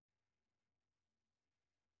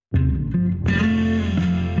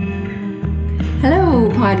Hello,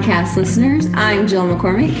 podcast listeners. I'm Jill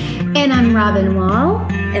McCormick. And I'm Robin Wall.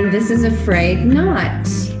 And this is Frayed Not.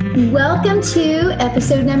 Welcome to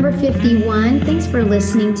episode number 51. Thanks for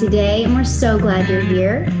listening today, and we're so glad you're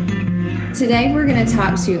here. Today we're going to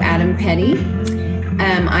talk to Adam Petty.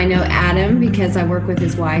 I know Adam because I work with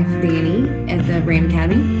his wife, Dani, at the Ram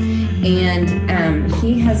Academy. And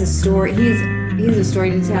he has a story. He has a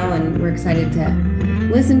story to tell, and we're excited to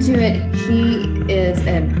listen to it. He is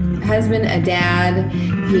a husband, a dad.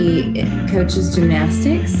 He coaches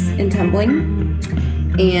gymnastics and tumbling,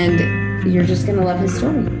 and you're just going to love his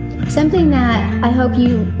story. Something that I hope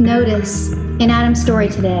you notice in Adam's story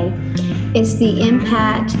today is the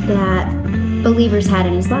impact that believers had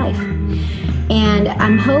in his life. And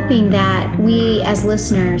I'm hoping that we as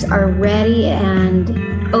listeners are ready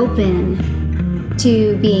and open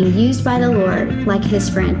to being used by the Lord like his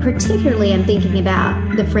friend. Particularly, I'm thinking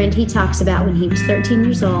about the friend he talks about when he was 13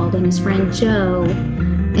 years old and his friend Joe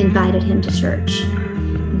invited him to church.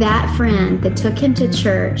 That friend that took him to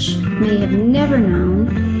church may have never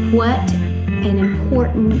known what an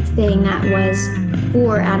important thing that was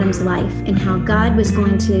for Adam's life and how God was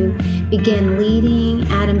going to begin leading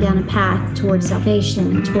Adam down a path towards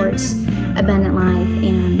salvation and towards abundant life.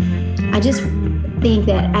 And I just think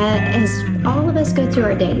that as all of us go through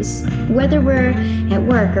our days, whether we're at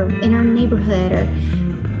work or in our neighborhood or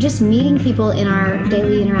just meeting people in our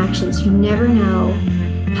daily interactions, you never know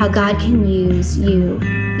how God can use you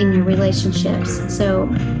in your relationships. So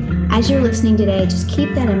as you're listening today, just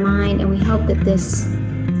keep that in mind, and we hope that this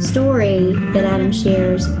story that Adam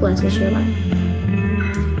shares blesses your life.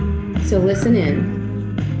 So listen in.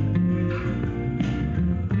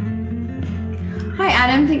 Hi,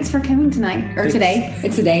 Adam. Thanks for coming tonight. Or today.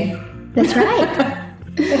 It's a day. That's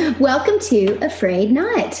right. Welcome to Frayed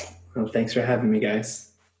Not. Well, thanks for having me,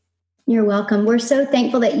 guys. You're welcome. We're so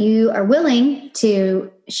thankful that you are willing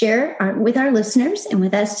to share with our listeners and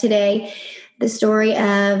with us today the story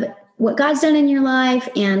of what God's done in your life,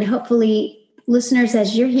 and hopefully listeners,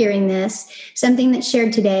 as you're hearing this, something that's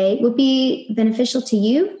shared today will be beneficial to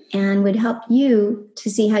you and would help you to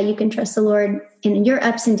see how you can trust the Lord in your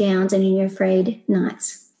ups and downs and in your frayed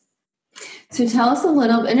knots. So tell us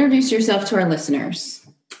introduce yourself to our listeners.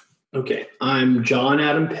 Okay, I'm John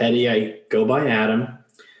Adam Petty. I go by Adam.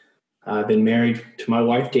 I've been married to my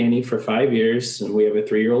wife, Dani, for 5 years, and we have a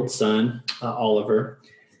 3-year-old son, Oliver.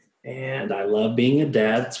 And I love being a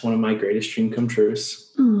dad. It's one of my greatest dream come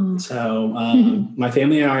trues. So my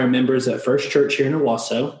family and I are members at First Church here in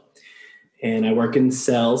Owasso, and I work in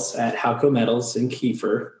sales at Halco Metals in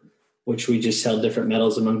Kiefer, which we just sell different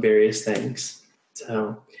metals among various things.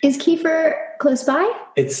 So is Kiefer close by?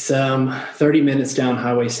 It's 30 minutes down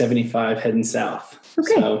Highway 75 heading south.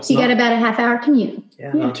 Okay, so you got about a half-hour commute.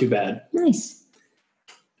 Yeah, not too bad. Nice.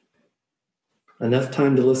 Enough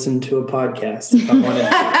time to listen to a podcast if I wanted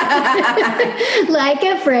to. Like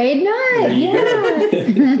a Frayed Not.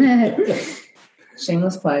 Yeah.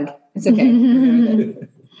 Shameless plug. It's okay.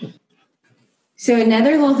 So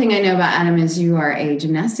another little thing I know about Adam is you are a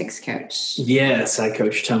gymnastics coach. Yes, I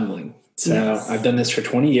coach tumbling. So I've done this for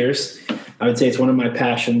 20 years. I would say it's one of my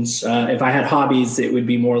passions. If I had hobbies, it would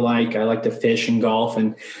be more like I like to fish and golf.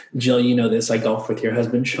 And Jill, you know this, I golf with your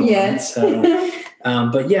husband, Sean. Yes. So,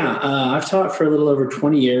 I've taught for a little over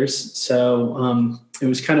 20 years. So it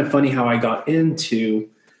was kind of funny how I got into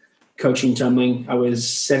coaching tumbling. I was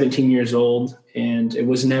 17 years old, and it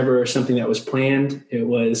was never something that was planned. It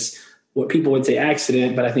was what people would say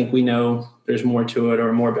accident, but I think we know there's more to it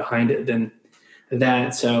or more behind it than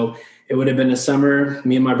that. So it would have been a summer,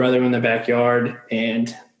 me and my brother were in the backyard,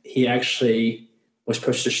 and he actually was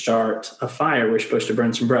supposed to start a fire. We're supposed to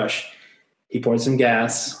burn some brush. He poured some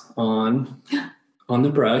gas on the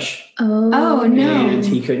brush. Oh no. And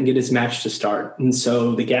he couldn't get his match to start. And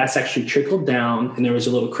so the gas actually trickled down, and there was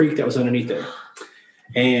a little creek that was underneath it.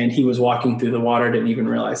 And he was walking through the water, didn't even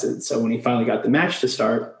realize it. So when he finally got the match to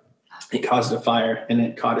start, it caused a fire, and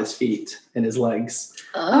it caught his feet and his legs.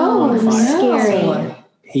 Oh, scary.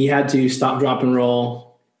 He had to stop, drop, and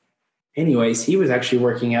roll. Anyways, he was actually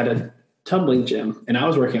working at a tumbling gym, and I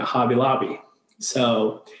was working at Hobby Lobby.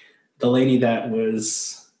 So the lady that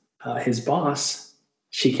was his boss,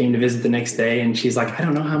 she came to visit the next day, and she's like, I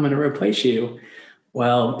don't know how I'm going to replace you.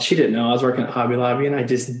 Well, she didn't know I was working at Hobby Lobby, and I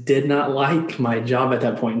just did not like my job at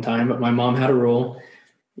that point in time. But my mom had a rule.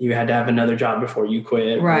 You had to have another job before you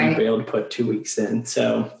quit. Right. Or you'd be able to put 2 weeks in.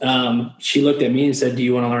 So she looked at me and said, do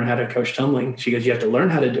you want to learn how to coach tumbling? She goes, you have to learn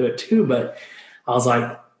how to do it too. But I was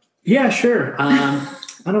like, yeah, sure.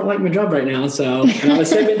 I don't like my job right now. So, and I was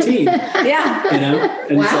 17, Yeah. you know?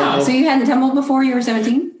 And Wow. So you hadn't tumbled before you were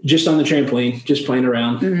 17? Just on the trampoline, just playing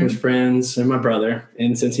around with friends and my brother.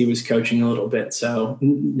 And since he was coaching a little bit, so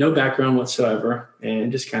no background whatsoever,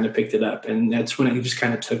 and just kind of picked it up. And that's when it just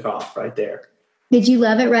kind of took off right there. Did you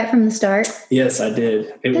love it right from the start? Yes, I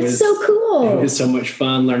did. That's so cool. It was so much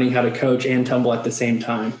fun learning how to coach and tumble at the same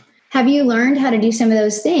time. Have you learned how to do some of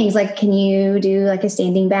those things? Like, can you do like a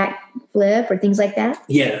standing back flip or things like that?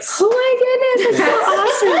 Yes. Oh my goodness,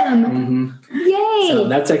 that's so awesome. Yay. So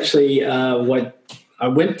that's actually what I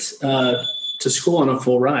went to school on a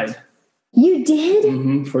full ride. You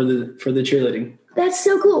did? For the cheerleading. That's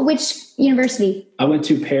so cool. Which university? I went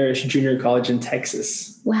to Parrish Junior College in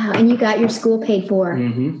Texas. Wow. And you got your school paid for.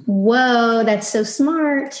 Whoa, that's so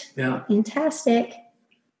smart. Yeah. Fantastic.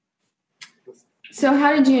 So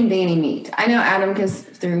how did you and Dani meet? I know Adam because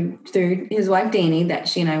through his wife Dani, that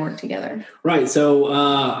she and I worked together. Right. So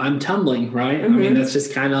I'm tumbling, right? I mean, that's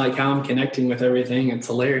just kind of like how I'm connecting with everything. It's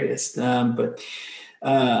hilarious. But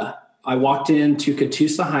I walked into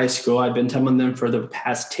Catoosa High School. I'd been tumbling them for the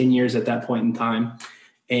past 10 years at that point in time.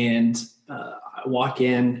 And I walk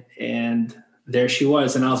in and there she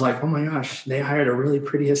was. And I was like, oh my gosh, they hired a really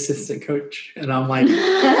pretty assistant coach. And I'm like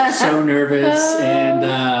so nervous. And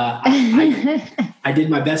I did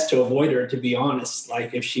my best to avoid her, to be honest.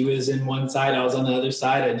 Like if she was in one side, I was on the other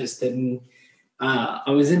side. I just didn't, I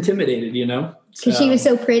was intimidated, you know. Because she was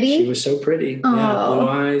so pretty? She was so pretty. Aww. Yeah, blue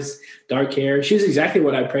eyes, dark hair. She was exactly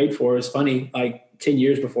what I prayed for. It was funny, like 10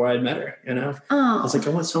 years before I had met her, you know. I was like,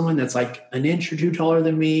 I want someone that's like an inch or two taller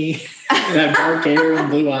than me, and have dark hair and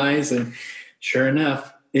blue eyes. And sure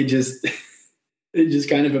enough, it just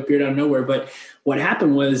kind of appeared out of nowhere. But what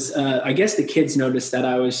happened was, I guess the kids noticed that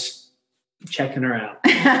I was checking her out.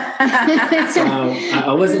 So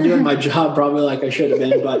I wasn't doing my job probably like I should have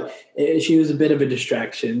been, but she was a bit of a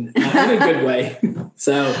distraction in a good way.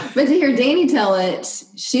 So, but to hear Dani tell it,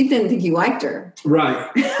 she didn't think you liked her. Right.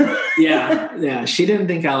 Yeah. She didn't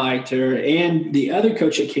think I liked her. And the other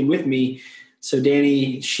coach that came with me, so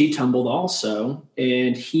Dani, she tumbled also,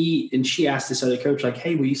 and she asked this other coach, like,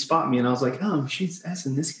 hey, will you spot me? And I was like, oh, she's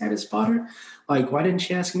asking this guy to spot her? Like, why didn't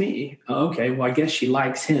she ask me? Oh, okay, well, I guess she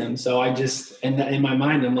likes him. So I just, and in my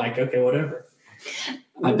mind, I'm like, okay, whatever.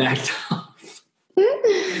 I backed off.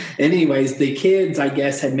 Anyways, the kids, I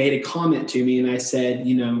guess, had made a comment to me, and I said,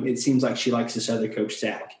 you know, it seems like she likes this other coach,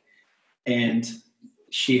 Zach. And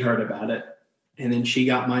she heard about it. And then she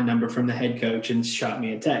got my number from the head coach and shot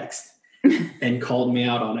me a text and called me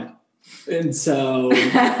out on it. And so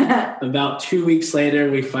about 2 weeks later,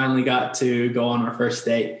 we finally got to go on our first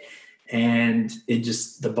date. And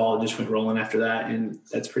the ball just went rolling after that. And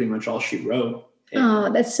that's pretty much all she wrote.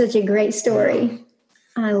 Oh, that's such a great story.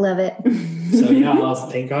 I love it. So, yeah, I'll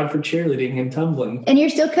thank God for cheerleading and tumbling. And you're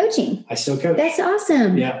still coaching. I still coach. That's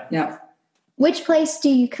awesome. Yeah. Which place do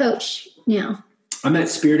you coach now? I'm at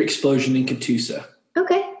Spirit Explosion in Catoosa.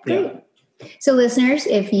 Okay, great. Yeah. So listeners,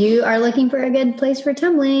 if you are looking for a good place for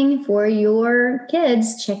tumbling for your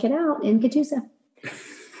kids, check it out in Catoosa.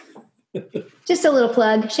 Just a little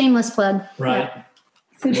plug, shameless plug. Right. Yeah.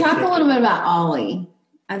 So talk a little bit about Ollie.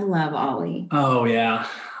 I love Ollie. Oh, yeah.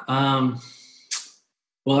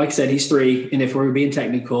 Well, like I said, he's 3. And if we're being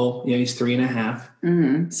technical, you know, he's 3.5.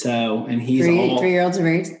 Mm-hmm. So, and he's 3-year-olds are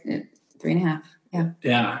very 3.5. Yeah.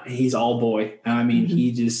 Yeah. He's all boy. I mean,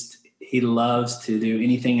 he loves to do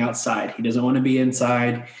anything outside. He doesn't want to be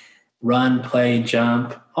inside, run, play,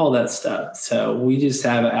 jump, all that stuff. So we just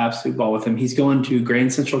have an absolute ball with him. He's going to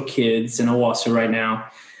Grand Central Kids in Owasso right now.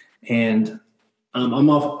 And I'm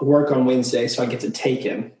off work on Wednesday, so I get to take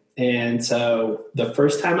him. And so the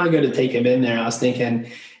first time I go to take him in there, I was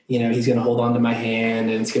thinking, you know, he's going to hold on to my hand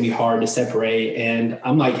and it's going to be hard to separate. And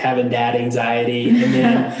I'm like having dad anxiety. And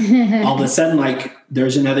then all of a sudden, like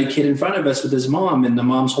there's another kid in front of us with his mom, and the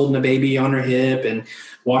mom's holding a baby on her hip and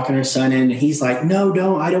walking her son in. And he's like,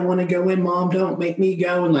 no, I don't want to go in, Mom. Don't make me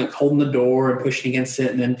go. And like holding the door and pushing against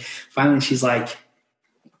it. And then finally she's like,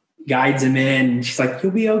 guides him in, and she's like,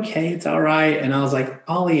 you'll be okay, it's all right. And I was like,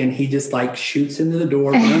 Ollie, and he just like shoots into the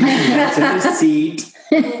door, runs back to his seat,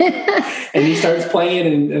 and he starts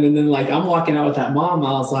playing, and then like I'm walking out with that mom.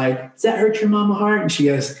 I was like, does that hurt your mama heart? And she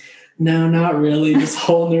goes, no, not really, just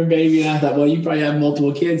holding her baby. And I thought, well, you probably have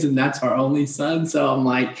multiple kids, and that's our only son. So I'm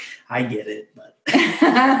like, I get it. But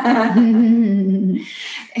have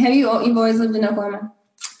you've always lived in Oklahoma?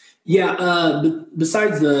 Yeah,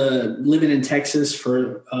 besides living in Texas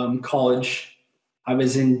for college, I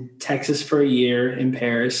was in Texas for a year in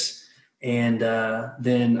Paris, and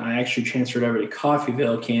then I actually transferred over to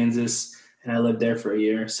Coffeyville, Kansas, and I lived there for a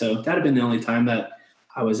year. So that had been the only time that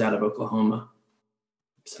I was out of Oklahoma.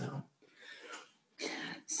 So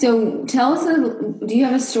tell us, do you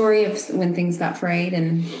have a story of when things got frayed?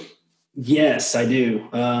 And Yes, I do.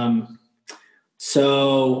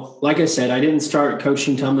 So like I said, I didn't start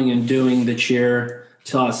coaching tumbling and doing the cheer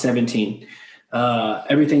till I was 17.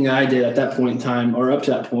 Everything I did at that point in time, or up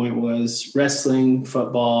to that point, was wrestling,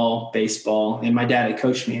 football, baseball, and my dad had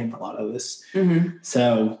coached me in a lot of this. Mm-hmm.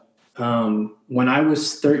 So when I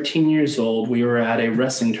was 13 years old, we were at a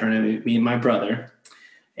wrestling tournament, me and my brother,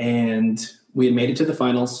 and we had made it to the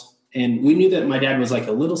finals. And we knew that my dad was like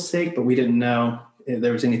a little sick, but we didn't know if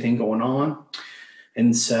there was anything going on.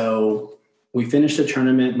 And so we finished the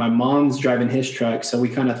tournament. My mom's driving his truck, so we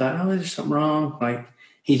kind of thought, oh, there's something wrong. Like,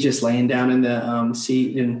 he's just laying down in the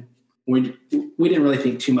seat, and we didn't really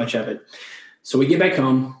think too much of it. So we get back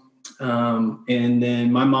home, and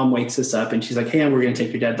then my mom wakes us up, and she's like, hey, we're going to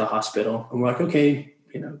take your dad to the hospital. And we're like, okay,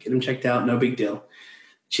 get him checked out. No big deal.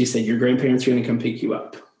 She said, your grandparents are going to come pick you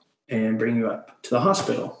up and bring you up to the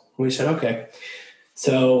hospital. We said, okay.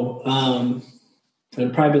 So it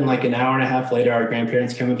had probably been like an hour and a half later, our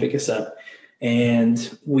grandparents come and pick us up,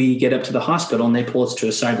 and we get up to the hospital, and they pull us to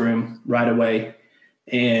a side room right away.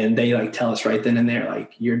 And they like tell us right then and there,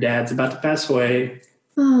 like, your dad's about to pass away.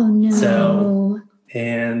 Oh no. So,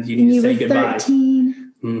 and you need to say goodbye.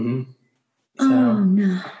 13? Mm-hmm. So, oh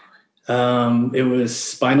no. It was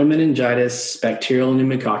spinal meningitis, bacterial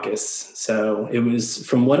pneumococcus. So it was,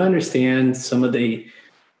 from what I understand, some of the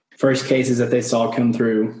first cases that they saw come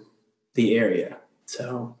through the area.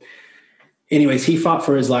 So anyways, he fought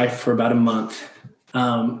for his life for about a month.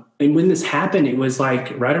 And when this happened, it was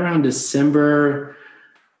like right around December,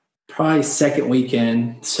 probably second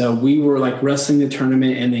weekend. So we were like wrestling the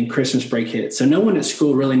tournament, and then Christmas break hit. So no one at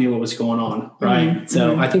school really knew what was going on. Right. Mm-hmm.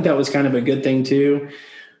 So I think that was kind of a good thing too.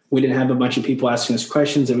 We didn't have a bunch of people asking us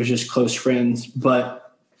questions. It was just close friends.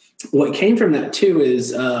 But what came from that too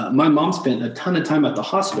is my mom spent a ton of time at the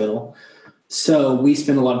hospital. So we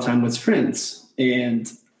spent a lot of time with friends.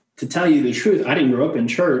 And to tell you the truth, I didn't grow up in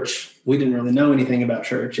church. We didn't really know anything about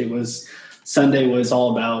church. It was, Sunday was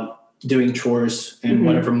all about doing chores, and mm-hmm.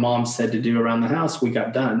 whatever mom said to do around the house, we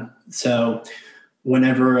got done. So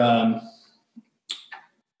whenever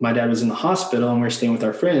my dad was in the hospital and we were staying with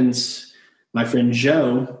our friends, my friend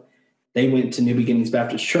Joe, they went to New Beginnings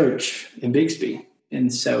Baptist Church in Bixby.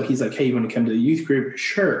 And so he's like, hey, you want to come to the youth group?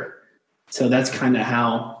 Sure. So that's kind of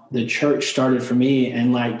how the church started for me.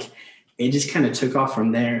 And like, it just kind of took off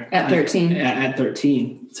from there. At 13? At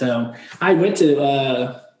 13. So I went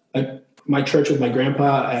to my church with my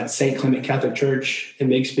grandpa at St. Clement Catholic Church in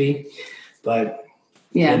Bixby. But,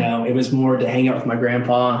 it was more to hang out with my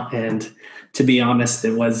grandpa. And to be honest,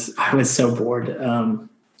 I was so bored.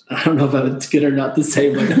 I don't know if it's good or not to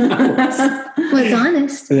say, but well, it's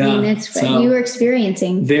honest. Yeah, I mean, it's what you were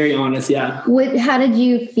experiencing. Very honest, yeah. How did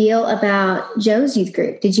you feel about Joe's youth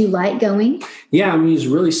group? Did you like going? Yeah, I mean, it was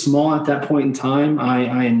really small at that point in time.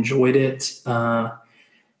 I enjoyed it.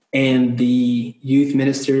 And the youth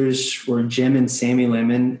ministers were Jim and Sammy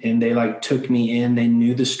Lemon, and they like took me in. They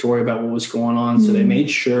knew the story about what was going on. Mm-hmm. So they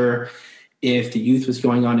made sure if the youth was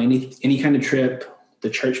going on any kind of trip, the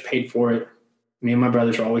church paid for it. Me and my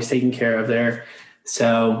brothers were always taken care of there.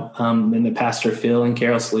 So then the pastor, Phil and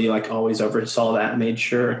Carol Slee, like always oversaw that and made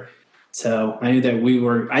sure. So I knew that we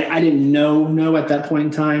were, I didn't know at that point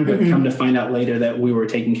in time, but mm-hmm. come to find out later that we were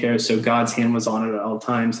taken care of. So God's hand was on it at all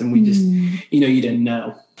times. And we just, you didn't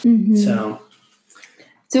know. Mm-hmm. So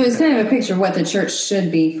it's kind of a picture of what the church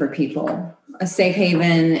should be for people. A safe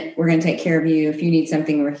haven. We're going to take care of you. If you need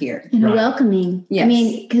something, we're here. And welcoming. Yes. I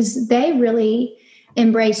mean, because they really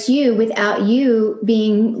embrace you without you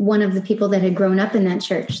being one of the people that had grown up in that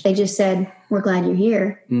church. They just said, we're glad you're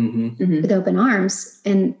here with open arms.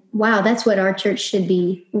 And wow, that's what our church should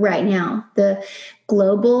be right now. The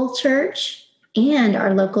global church and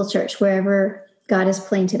our local church, wherever God has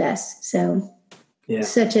planted us. So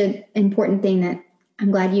such an important thing that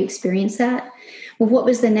I'm glad you experienced that. Well, what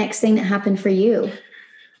was the next thing that happened for you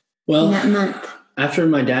in that month? After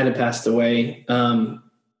my dad had passed away,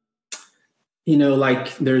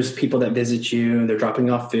 like there's people that visit you, they're dropping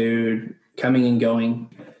off food, coming and going.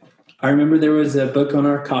 I remember there was a book on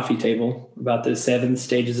our coffee table about the 7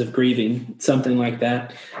 stages of grieving, something like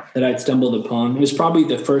that I'd stumbled upon. It was probably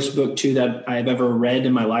the first book too that I've ever read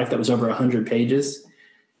in my life that was over 100 pages.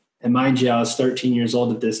 And mind you, I was 13 years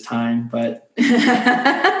old at this time, but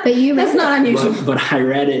that's not unusual. But I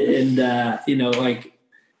read it, and like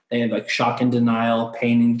they had like shock and denial,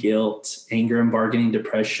 pain and guilt, anger and bargaining,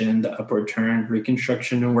 depression, the upward turn,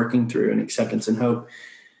 reconstruction and working through, and acceptance and hope.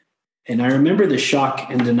 And I remember the shock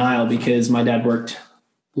and denial because my dad worked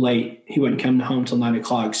late. He wouldn't come home till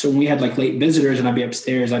 9:00. So when we had like late visitors and I'd be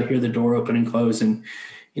upstairs, I'd hear the door open and close, and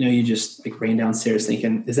you just like ran downstairs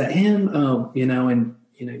thinking, is that him? Oh, and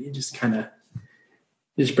you just kind of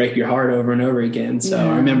just break your heart over and over again. So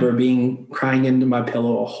I remember crying into my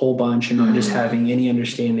pillow a whole bunch and not just having any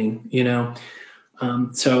understanding,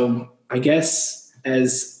 so I guess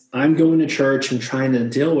as I'm going to church and trying to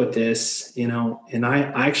deal with this, and I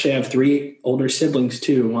actually have 3 older siblings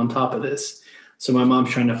too on top of this. So my mom's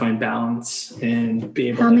trying to find balance and be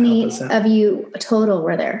able to help us out. How many of you total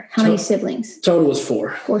were there? How many siblings? Total was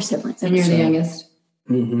 4. 4 siblings. And you're the youngest?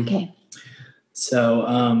 Mm-hmm. Okay.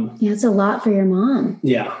 So, it's a lot for your mom.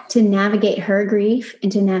 Yeah. To navigate her grief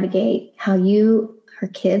and to navigate how her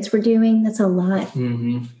kids were doing. That's a lot.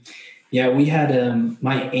 Mm-hmm. Yeah. We had,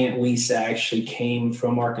 my Aunt Lisa actually came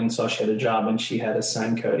from Arkansas. She had a job and she had a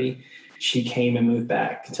son, Cody. She came and moved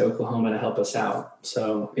back to Oklahoma to help us out.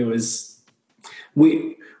 So it was,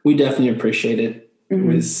 we definitely appreciate it. It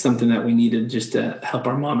was something that we needed just to help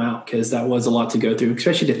our mom out, because that was a lot to go through,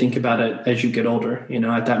 especially to think about it as you get older.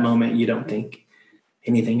 At that moment, you don't think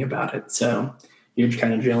anything about it. So you're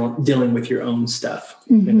kind of dealing with your own stuff,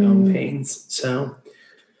 pains. So,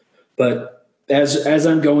 but as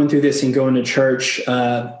I'm going through this and going to church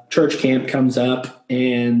camp comes up,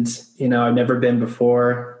 and, I've never been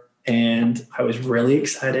before, and I was really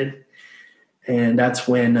excited. And that's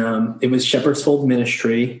when it was Shepherd's Fold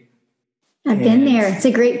Ministry. I've been there. It's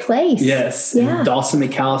a great place. Yes. Yeah. Dawson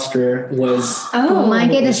McAllister was. Oh my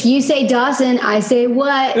goodness. You say Dawson, I say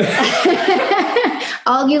what?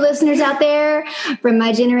 All you listeners out there from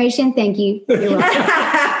my generation, thank you. You're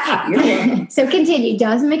welcome. So continue.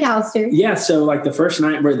 Dawson McAllister. Yeah. So like the first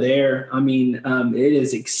night we're there, it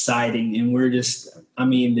is exciting. And we're just, the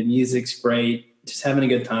music's great. Just having a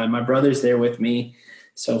good time. My brother's there with me.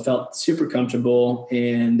 So felt super comfortable,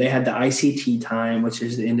 and they had the ICT time, which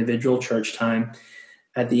is the individual church time,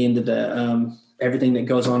 at the end of the everything that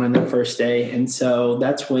goes on the first day. And so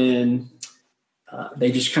that's when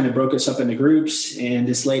they just kind of broke us up into groups. And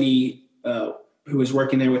this lady who was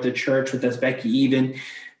working there with the church with us, Becky,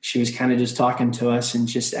 she was kind of just talking to us and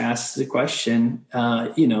just asked the question,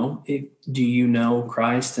 do you know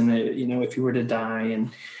Christ? And, if you were to die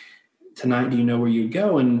and tonight, do you know where you'd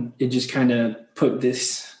go? And it just kind of put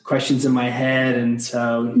this questions in my head. And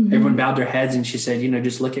so everyone bowed their heads, and she said,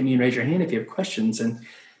 just look at me and raise your hand if you have questions. And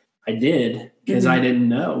I did, because I didn't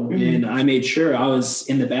know. And I made sure I was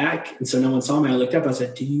in the back. And so no one saw me. I looked up, I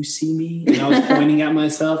said, do you see me? And I was pointing at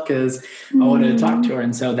myself because I wanted to talk to her.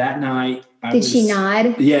 And so that night, Did she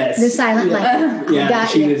nod? Yes. The silent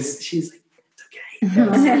she's like, it's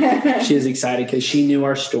okay. She was excited because she knew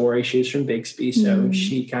our story. She was from Bixby. So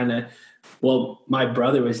she my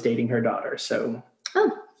brother was dating her daughter. So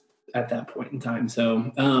at that point in time.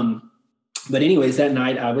 So, but anyways, that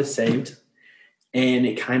night I was saved, and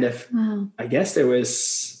it kind of, I guess there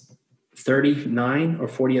was 39 or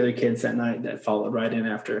 40 other kids that night that followed right in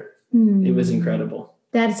after. It was incredible.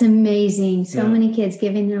 That's amazing. So many kids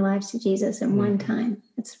giving their lives to Jesus at one time.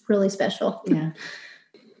 It's really special. Yeah.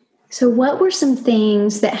 So what were some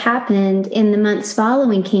things that happened in the months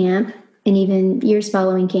following camp, and even years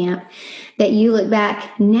following camp, that you look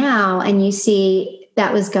back now and you see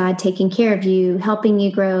that was God taking care of you, helping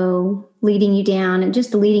you grow, leading you down, and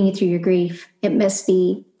just leading you through your grief? It must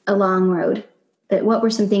be a long road. But what were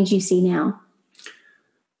some things you see now?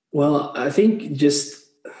 Well, I think just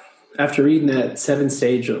after reading that seven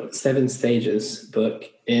stages book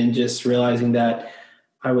and just realizing that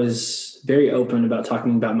I was very open about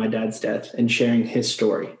talking about my dad's death and sharing his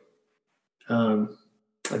story.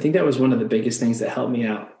 I think that was one of the biggest things that helped me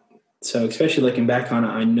out. So especially looking back on it,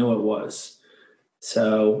 I know it was.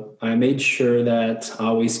 So I made sure that I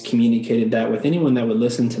always communicated that with anyone that would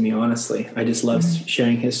listen to me, honestly. I just loved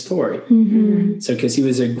sharing his story. So because he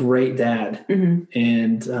was a great dad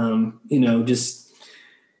and, just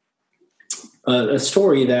a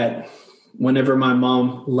story that whenever my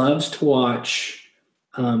mom loves to watch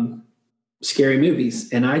scary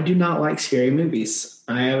movies, and I do not like scary movies.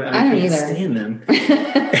 I can't stand them.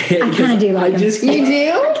 I kind of do like them. You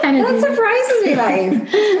do? That surprises me about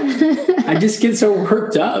you. I just get so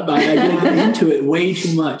worked up. I get into it way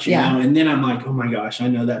too much, you know? And then I'm like, oh my gosh, I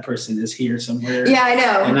know that person is here somewhere. Yeah, I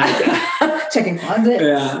know. And checking closets.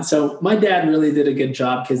 Yeah. So my dad really did a good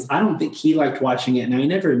job, because I don't think he liked watching it. Now, he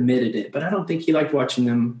never admitted it, but I don't think he liked watching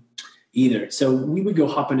them either. So we would go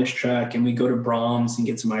hop in his truck and we'd go to Brahms and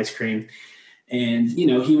get some ice cream. And,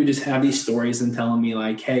 he would just have these stories and telling me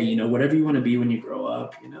like, hey, whatever you want to be when you grow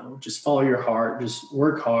up, just follow your heart, just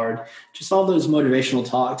work hard, just all those motivational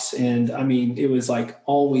talks. And it was like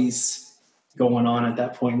always going on at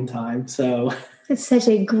that point in time. So It's such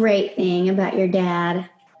a great thing about your dad.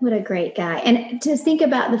 What a great guy. And to think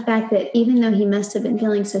about the fact that even though he must have been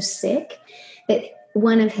feeling so sick, that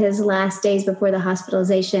one of his last days before the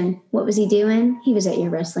hospitalization, what was he doing? He was at your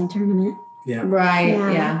wrestling tournament. Yeah. Right.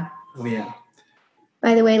 Yeah. Yeah. Oh, yeah.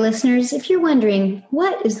 By the way, listeners, if you're wondering,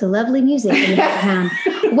 what is the lovely music in the background?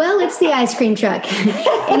 Well, it's the ice cream truck.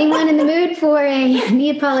 Anyone in the mood for a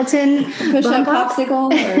Neapolitan Push-up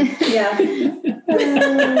popsicle? Yeah.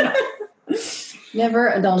 Never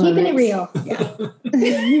a dull Keeping moment. it real. Yeah.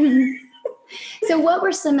 So what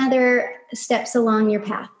were some other steps along your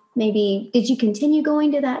path? Maybe did you continue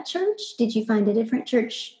going to that church? Did you find a different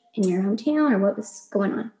church in your hometown, or what was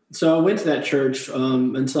going on? So I went to that church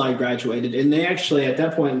until I graduated. And they actually, at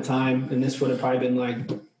that point in time, and this would have probably been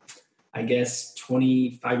like, I guess,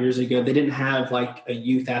 25 years ago, they didn't have like a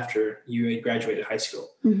youth after you had graduated high school.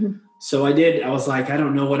 Mm-hmm. So I was like, I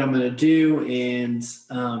don't know what I'm going to do. And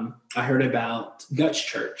I heard about Guts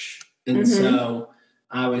Church. And so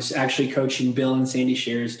I was actually coaching Bill and Sandy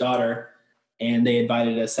Shear's daughter, and they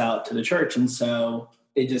invited us out to the church. And so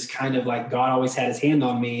it just kind of like God always had his hand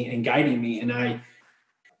on me and guiding me. And I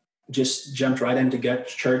just jumped right into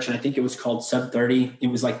Guts Church. And I think it was called Sub 30. It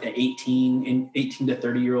was like the 18 to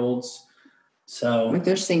 30 year olds. So Like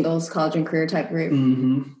their singles, college and career type group.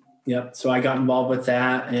 Mm-hmm. Yep. So I got involved with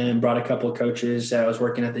that and brought a couple of coaches that I was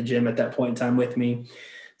working at the gym at that point in time with me.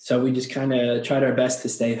 So we just kind of tried our best to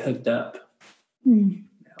stay hooked up. Mm.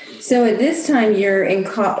 So at this time, you're in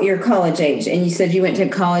your college age, and you said you went to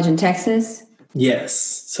college in Texas? Yes.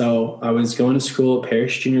 So I was going to school at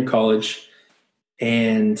Parrish Junior College,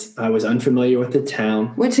 and I was unfamiliar with the town.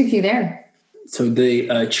 What took you there? So the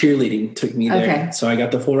cheerleading took me there. Okay. So I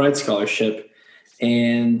got the full ride scholarship.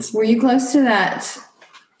 And Were you close to that?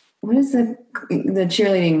 What is the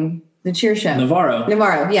cheerleading, the cheer show? Navarro,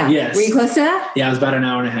 yeah. Yes. Were you close to that? Yeah, I was about an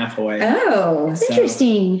hour and a half away. Oh. So,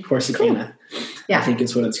 Interesting. Corsicana, Yeah. I think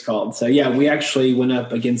it's what it's called. So yeah, we actually went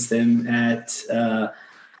up against them at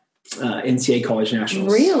NCAA College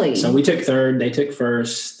Nationals. Really? So we took third, they took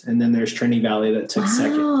first, and then there's Trinity Valley that took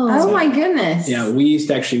second. Oh, So, my goodness. yeah, we used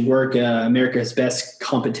to actually work America's Best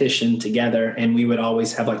competition together, and we would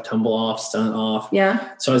always have like tumble off, stunt off.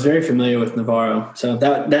 Yeah. So I was very familiar with Navarro. So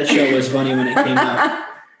that show was funny when it came up.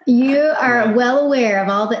 You are well aware of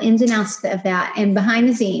all the ins and outs of that and behind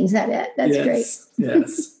the scenes. That's great.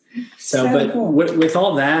 Yes. So, So but cool. with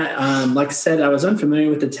all that, like I said, I was unfamiliar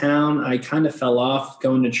with the town. I kind of fell off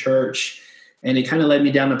going to church, and it kind of led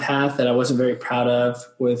me down a path that I wasn't very proud of,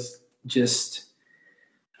 with just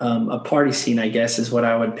a party scene, I guess, is what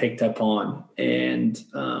I would picked up on. And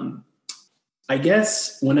I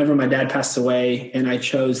guess whenever my dad passed away and I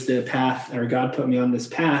chose the path, or God put me on this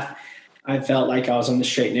path, I felt like I was on the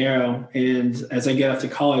straight and narrow. And as I get off to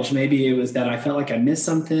college, maybe it was that I felt like I missed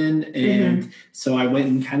something. And so I went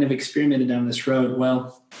and kind of experimented down this road.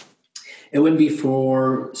 Well, it wouldn't be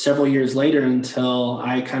for several years later until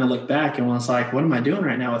I kind of looked back and was like, what am I doing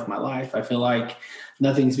right now with my life? I feel like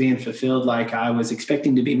nothing's being fulfilled. Like I was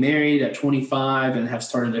expecting to be married at 25 and have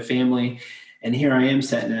started a family. And here I am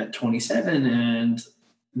sitting at 27, and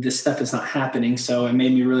this stuff is not happening. So it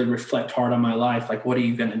made me really reflect hard on my life. Like, what are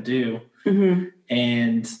you going to do? Mm-hmm.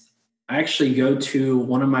 And I actually go to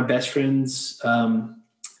one of my best friends,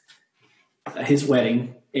 his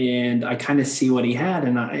wedding, and I kind of see what he had.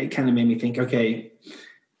 And it kind of made me think, okay,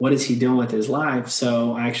 what is he doing with his life?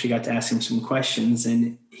 So I actually got to ask him some questions,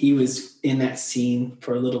 and he was in that scene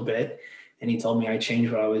for a little bit. And he told me I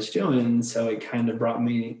changed what I was doing. And so it kind of brought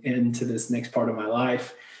me into this next part of my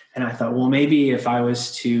life. And I thought, well, maybe if I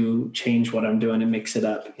was to change what I'm doing and mix it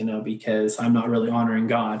up, because I'm not really honoring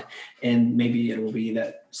God, and maybe it will be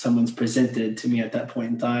that someone's presented to me at that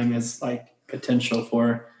point in time as like potential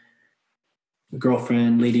for a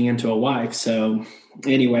girlfriend leading into a wife. So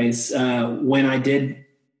anyways, when I did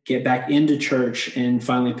get back into church and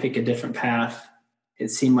finally pick a different path, it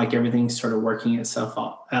seemed like everything started working itself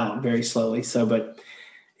out very slowly. So, but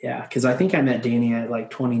yeah, because I think I met Dani at like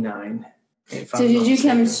 29. So did you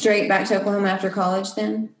come straight back to Oklahoma after college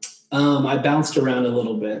then? I bounced around a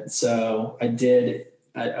little bit. So I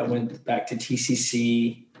went back to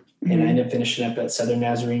TCC, and I ended up finishing up at Southern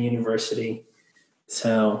Nazarene University.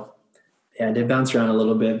 So yeah, I did bounce around a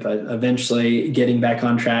little bit, but eventually getting back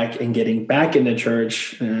on track and getting back into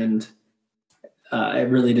church, and it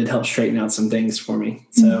really did help straighten out some things for me.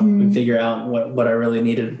 So and figure out what I really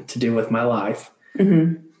needed to do with my life.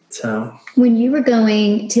 Mm-hmm. So when you were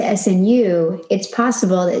going to SNU, it's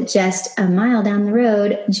possible that just a mile down the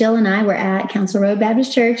road, Jill and I were at Council Road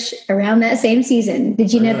Baptist Church around that same season.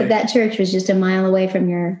 Did you know that church was just a mile away from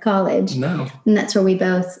your college? No. And that's where we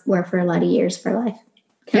both were for a lot of years of our life.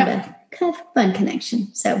 Kind of kind of fun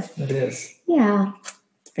connection. So It is. Yeah.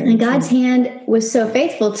 And God's hand was so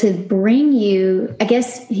faithful to bring you. I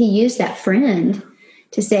guess he used that friend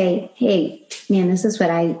to say, hey, man, this is what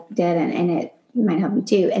I did, and it might help you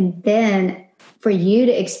too. And then for you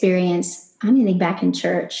to experience, I'm getting back in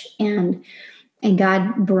church, and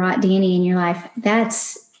God brought Dani in your life.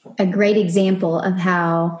 That's a great example of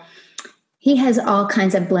how he has all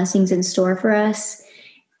kinds of blessings in store for us.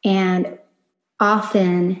 And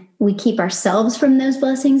often we keep ourselves from those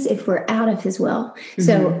blessings if we're out of his will. Mm-hmm.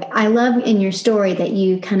 So I love in your story that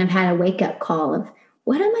you kind of had a wake-up call of,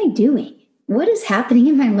 what am I doing? What is happening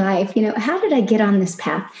in my life? How did I get on this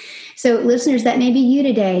path? So listeners, that may be you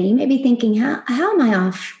today. You may be thinking, how am I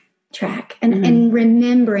off track? And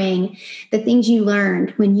remembering the things you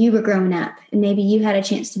learned when you were growing up, and maybe you had a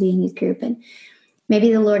chance to be in youth group, and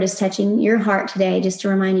maybe the Lord is touching your heart today just to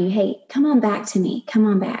remind you, hey, come on back to me. Come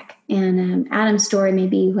on back. And Adam's story may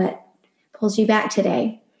be what pulls you back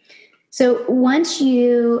today. So once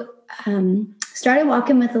you started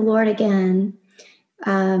walking with the Lord again,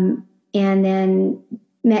 and then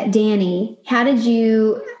met Dani, how did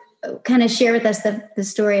you kind of share with us the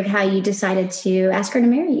story of how you decided to ask her to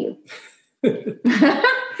marry you?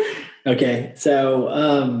 Okay. So,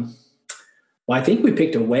 well, I think we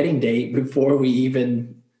picked a wedding date before I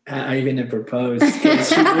even had proposed, because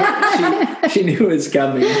she knew it was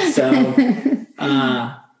coming. So,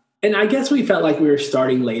 and I guess we felt like we were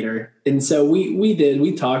starting later. And so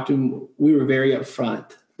we talked, and we were very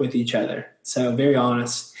upfront with each other. So very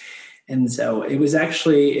honest. And so it was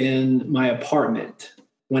actually in my apartment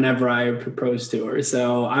whenever I proposed to her.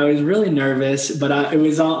 So I was really nervous, but it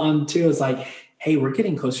was on too. I was like, hey, we're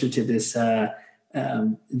getting closer to this date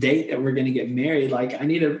that we're going to get married. Like, I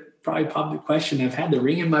need to probably pop the question. I've had the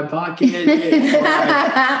ring in my pocket,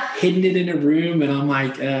 hidden it in a room. And I'm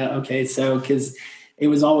like, okay. So, cause it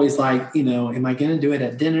was always like, am I going to do it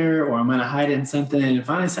at dinner, or am I going to hide it in something? And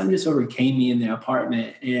finally something just overcame me in the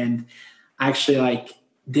apartment, and I actually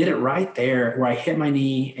did it right there where I hit my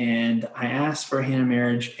knee and I asked for a hand in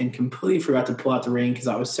marriage, and completely forgot to pull out the ring because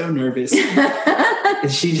I was so nervous.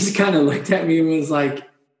 And she just kind of looked at me and was like,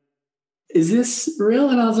 is this real?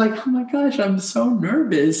 And I was like, oh my gosh, I'm so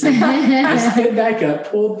nervous. And I stood back up,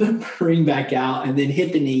 pulled the ring back out, and then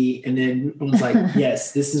hit the knee, and then was like,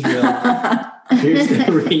 yes, this is real. Here's the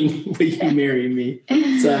ring. Will you marry me?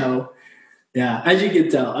 So yeah, as you can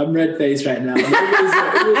tell, I'm red-faced right now.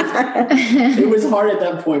 It was hard at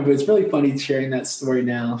that point, but it's really funny sharing that story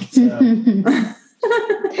now. So.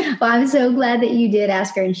 Well, I'm so glad that you did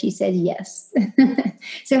ask her and she said yes.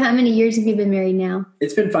 So how many years have you been married now?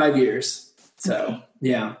 It's been 5 years. So, okay.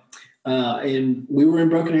 Yeah. And we were in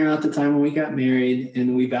Broken Arrow at the time when we got married,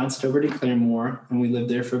 and we bounced over to Claremore, and we lived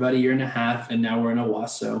there for about 1.5 years, and now we're in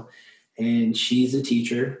Owasso. And she's a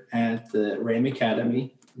teacher at the Ram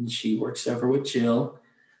Academy. And she works over with Jill,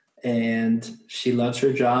 and she loves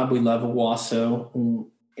her job. We love Owasso.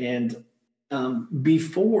 And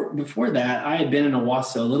before that, I had been in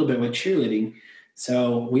Owasso a little bit with cheerleading.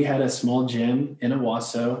 So we had a small gym in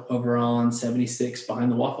Owasso over on 76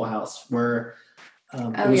 behind the Waffle House, where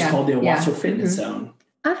it was called the Owasso Fitness Zone.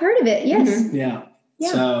 I've heard of it. Yes. Mm-hmm. Yeah.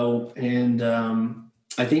 So, and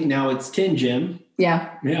I think now it's 10 Gym.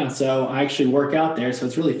 Yeah. Yeah. So I actually work out there. So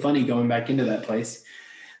it's really funny going back into that place.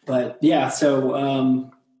 But yeah, so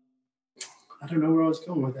I don't know where I was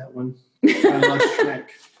going with that one. I lost track.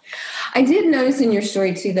 I did notice in your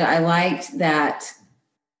story too that I liked that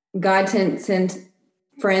God sent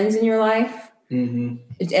friends in your life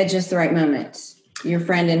at just the right moment. Your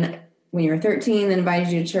friend when you were 13 that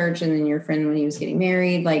invited you to church, and then your friend when he was getting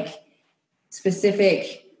married, like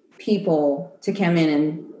specific people to come in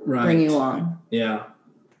and bring you along. Yeah,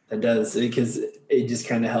 it does, because it just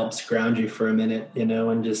kind of helps ground you for a minute,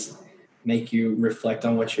 and just make you reflect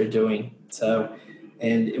on what you're doing. So,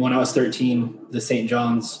 and when I was 13, the St.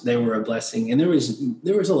 John's, they were a blessing. And there was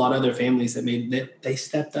a lot of other families that they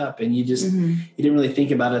stepped up, and you just, you didn't really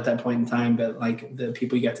think about it at that point in time, but like the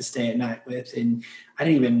people you got to stay at night with. And I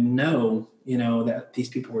didn't even know, that these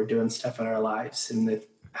people were doing stuff in our lives, and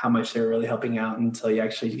how much they were really helping out, until you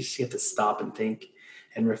actually just get to stop and think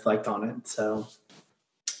and reflect on it. So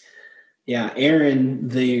yeah, Aaron,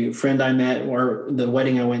 the friend I met, or the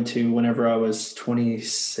wedding I went to whenever I was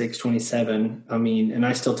 26, 27, and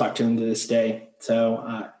I still talk to him to this day.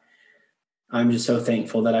 So I'm just so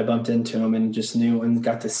thankful that I bumped into him and just knew and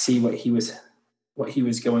got to see what he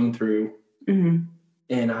was going through. Mm-hmm.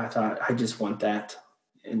 And I thought, I just want that.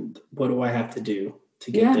 And what do I have to do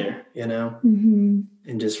to get there, And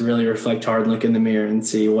just really reflect hard, look in the mirror and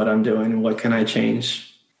see what I'm doing and what can I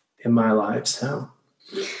change in my life. So.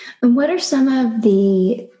 And what are some of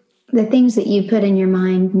the the things that you put in your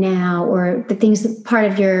mind now, or the things that part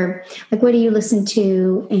of your, like, what do you listen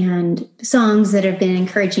to, and songs that have been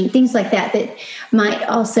encouraging, things like that, that might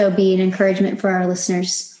also be an encouragement for our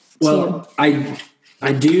listeners too. Well,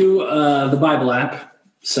 I do the Bible app.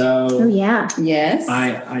 So Oh yeah. Yes.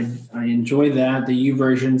 I enjoy that, the U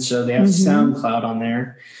version. So they have SoundCloud on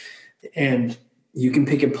there, and you can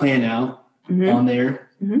pick a plan out on there.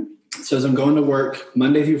 So as I'm going to work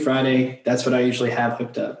Monday through Friday, that's what I usually have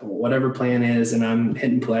hooked up, whatever plan is, and I'm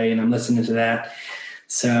hitting play and I'm listening to that.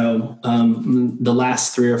 So the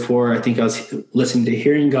last 3 or 4, I think I was listening to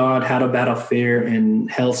Hearing God, How to Battle Fear, and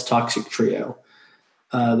Hell's Toxic Trio.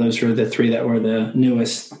 Those were the 3 that were the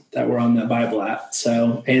newest that were on the Bible app.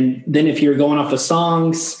 So, and then if you're going off of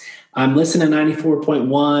songs, I'm listening to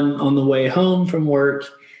 94.1 on the way home from work.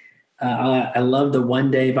 I love the One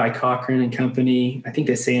Day by Cochren Co. I think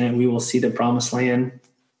they say in it, we will see the promised land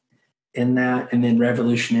in that. And then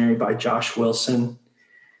Revelationary by Josh Wilson.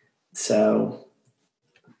 So,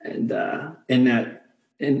 and in that,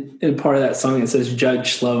 in part of that song, it says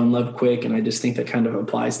judge slow and love quick. And I just think that kind of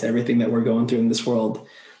applies to everything that we're going through in this world.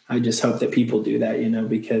 I just hope that people do that,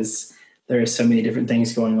 because there are so many different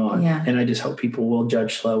things going on. Yeah. And I just hope people will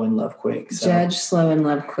judge slow and love quick. So. Judge slow and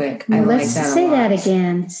love quick. I like that a lot. Say that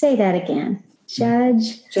again. Say that again.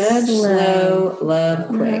 Judge slow, love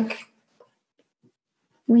quick.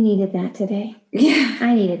 We needed that today. Yeah.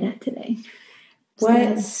 I needed that today.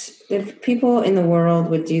 If people in the world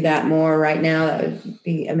would do that more right now, that would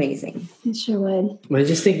be amazing. It sure would. I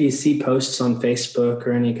just think you see posts on Facebook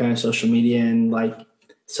or any kind of social media, and like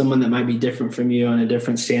someone that might be different from you on a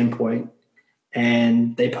different standpoint,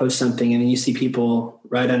 and they post something, and then you see people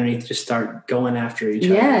right underneath just start going after each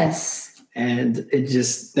other. Yes. And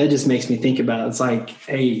that just makes me think about it. It's like,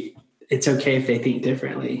 hey, it's okay if they think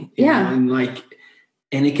differently. Yeah.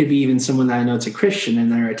 And it could be even someone that I know it's a Christian,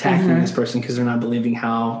 and they're attacking this person because they're not believing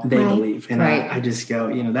how they believe. And I just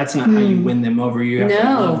go, that's not how you win them over. You have to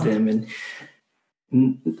love them. And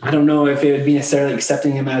I don't know if it would be necessarily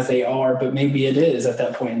accepting them as they are, but maybe it is at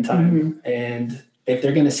that point in time. And if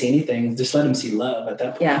they're going to see anything, just let them see love at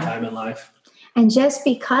that point in time in life. And just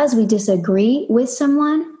because we disagree with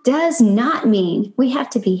someone does not mean we have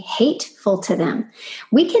to be hateful to them.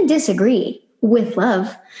 We can disagree with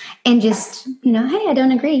love and just, hey, I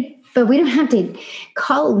don't agree. But we don't have to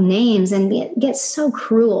call names and get so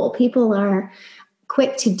cruel. People are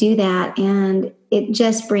quick to do that, and it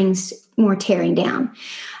just brings more tearing down.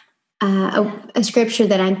 A scripture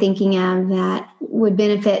that I'm thinking of that would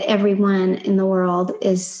benefit everyone in the world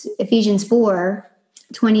is Ephesians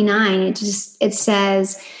 4:29. It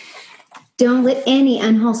says, don't let any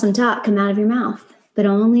unwholesome talk come out of your mouth, but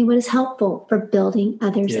only what is helpful for building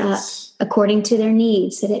others up according to their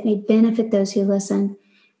needs, that it may benefit those who listen.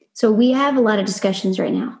 So we have a lot of discussions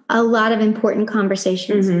right now, a lot of important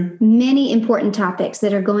conversations, many important topics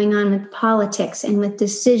that are going on with politics and with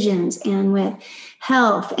decisions and with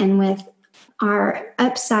health and with our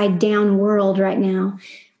upside down world right now.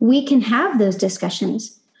 We can have those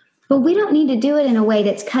discussions, but we don't need to do it in a way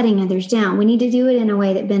that's cutting others down. We need to do it in a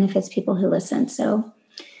way that benefits people who listen. So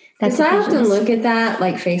that's I often look at that,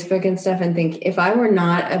 like Facebook and stuff, and think, if I were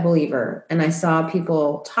not a believer and I saw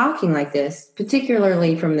people talking like this,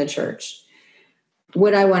 particularly from the church,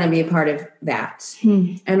 would I want to be a part of that?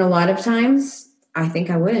 And a lot of times, I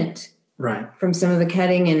think I wouldn't. Right. From some of the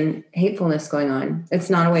cutting and hatefulness going on.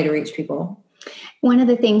 It's not a way to reach people. One of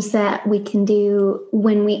the things that we can do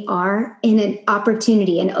when we are in an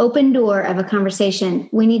opportunity, an open door of a conversation,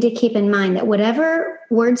 we need to keep in mind that whatever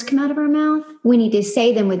words come out of our mouth, we need to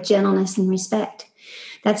say them with gentleness and respect.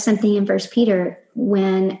 That's something in 1 Peter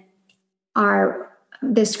when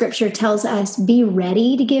the scripture tells us, be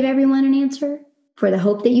ready to give everyone an answer for the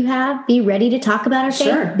hope that you have. Be ready to talk about our faith.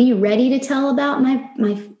 Sure. Be ready to tell about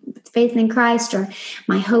my faith in Christ or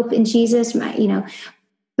my hope in Jesus,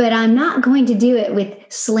 but I'm not going to do it with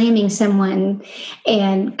slamming someone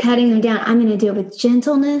and cutting them down. I'm going to do it with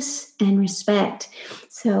gentleness and respect.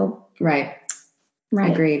 So, right.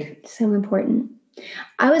 Agreed. So important.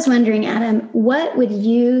 I was wondering, Adam, what would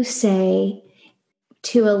you say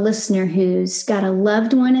to a listener who's got a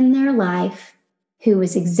loved one in their life who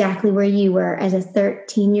was exactly where you were as a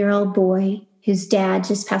 13-year-old boy whose dad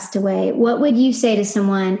just passed away? What would you say to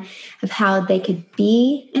someone of how they could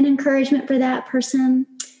be an encouragement for that person?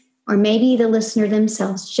 Or maybe the listener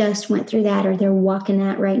themselves just went through that, or they're walking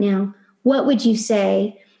that right now. What would you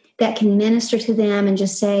say that can minister to them and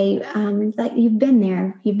just say, like, you've been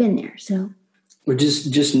there. So, well,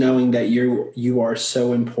 just knowing that you are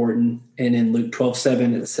so important. And in Luke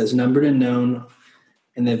 12:7, it says, numbered and known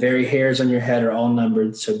and the very hairs on your head are all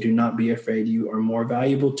numbered. So do not be afraid. You are more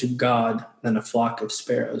valuable to God than a flock of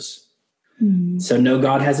sparrows. So know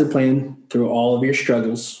God has a plan through all of your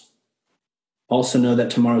struggles. Also know that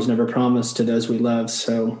tomorrow's never promised to those we love.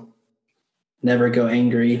 So never go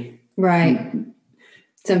angry. Right.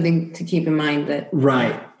 Something to keep in mind that.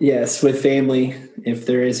 Right. Yes. With family, if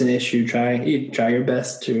there is an issue, try your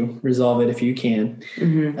best to resolve it if you can.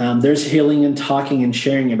 There's healing in talking and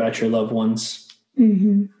sharing about your loved ones.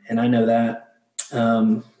 And I know that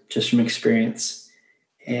just from experience.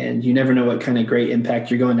 And you never know what kind of great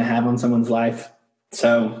impact you're going to have on someone's life.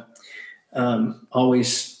 So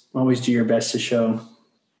always do your best to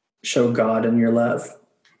show God and your love.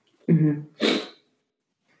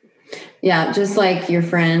 Yeah, just like your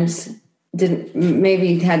friends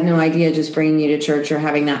maybe had no idea just bringing you to church or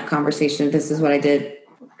having that conversation. This is what I did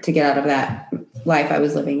to get out of that life I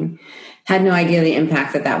was living. Had no idea the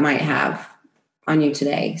impact that might have on you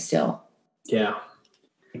today still. Yeah.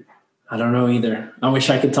 I don't know either. I wish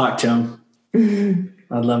I could talk to him.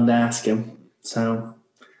 I'd love to ask him. So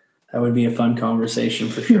that would be a fun conversation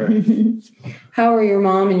for sure. How are your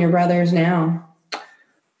mom and your brothers now?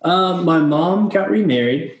 My mom got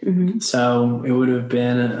remarried. So it would have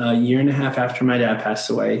been a year and a half after my dad passed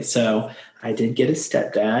away. So I did get a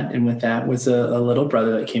stepdad. And with that was a little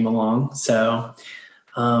brother that came along. So,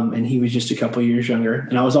 and he was just a couple years younger.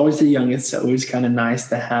 And I was always the youngest. So it was kind of nice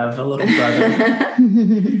to have a little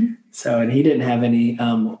brother. So, and he didn't have any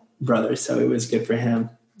brothers, so it was good for him.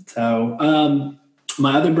 So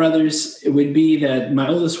my other brothers, it would be that my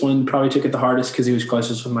oldest one probably took it the hardest because he was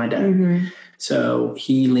closest with my dad. So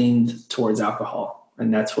he leaned towards alcohol,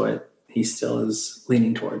 and that's what he still is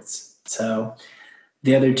leaning towards. So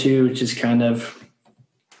the other two just kind of,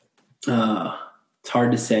 it's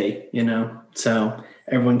hard to say, so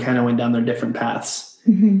everyone kind of went down their different paths.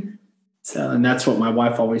 So, and that's what my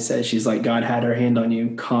wife always says. She's like, God had her hand on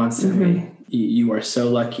you constantly. You are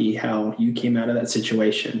so lucky how you came out of that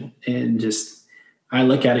situation. And just, I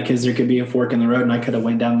look at it because there could be a fork in the road and I could have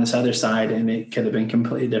went down this other side and it could have been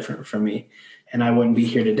completely different for me. And I wouldn't be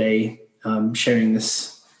here today sharing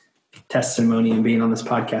this testimony and being on this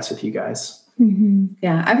podcast with you guys.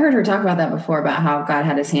 Yeah. I've heard her talk about that before, about how God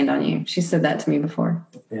had his hand on you. She said that to me before.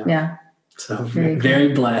 Yeah. So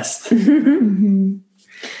very blessed.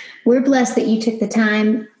 We're blessed that you took the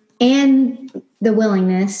time and the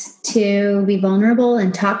willingness to be vulnerable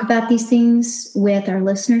and talk about these things with our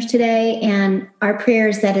listeners today. And our prayer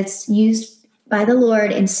is that it's used by the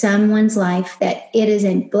Lord in someone's life, that it is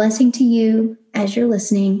a blessing to you as you're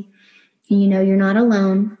listening, and you're not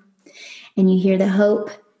alone, and you hear the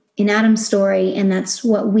hope in Adam's story. And that's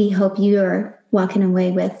what we hope you are walking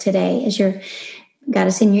away with today as you're got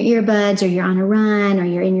us in your earbuds, or you're on a run, or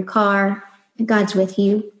you're in your car. God's with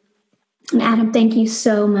you. And Adam, thank you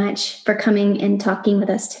so much for coming and talking with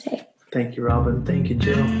us today. Thank you, Robin. Thank you,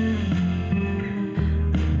 Jill.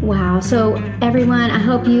 Wow. So everyone, I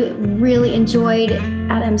hope you really enjoyed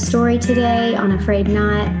Adam's story today on Afraid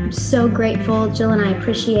Not. I'm so grateful. Jill and I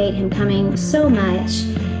appreciate him coming so much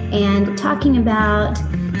and talking about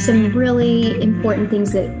some really important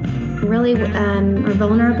things that really are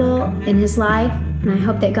vulnerable in his life. And I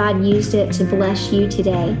hope that God used it to bless you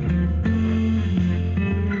today.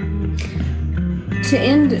 To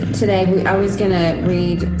end today, I was going to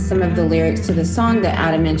read some of the lyrics to the song that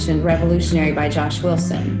Adam mentioned, Revolutionary by Josh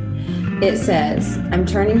Wilson. It says, I'm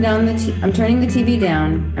turning the TV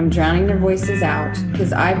down, I'm drowning their voices out,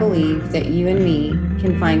 because I believe that you and me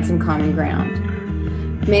can find some common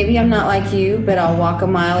ground. Maybe I'm not like you, but I'll walk a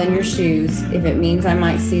mile in your shoes if it means I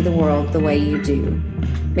might see the world the way you do.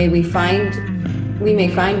 We may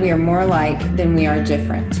find we are more alike than we are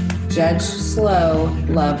different. Judge slow,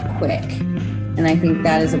 love quick. And I think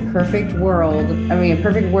that is a perfect word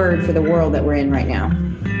for the world that we're in right now.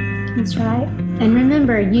 That's right. And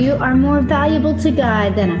remember, you are more valuable to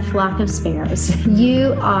God than a flock of sparrows.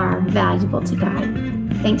 You are valuable to God.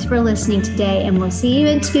 Thanks for listening today, and we'll see you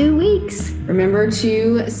in 2 weeks. Remember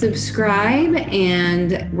to subscribe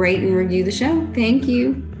and rate and review the show. Thank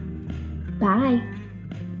you. Bye.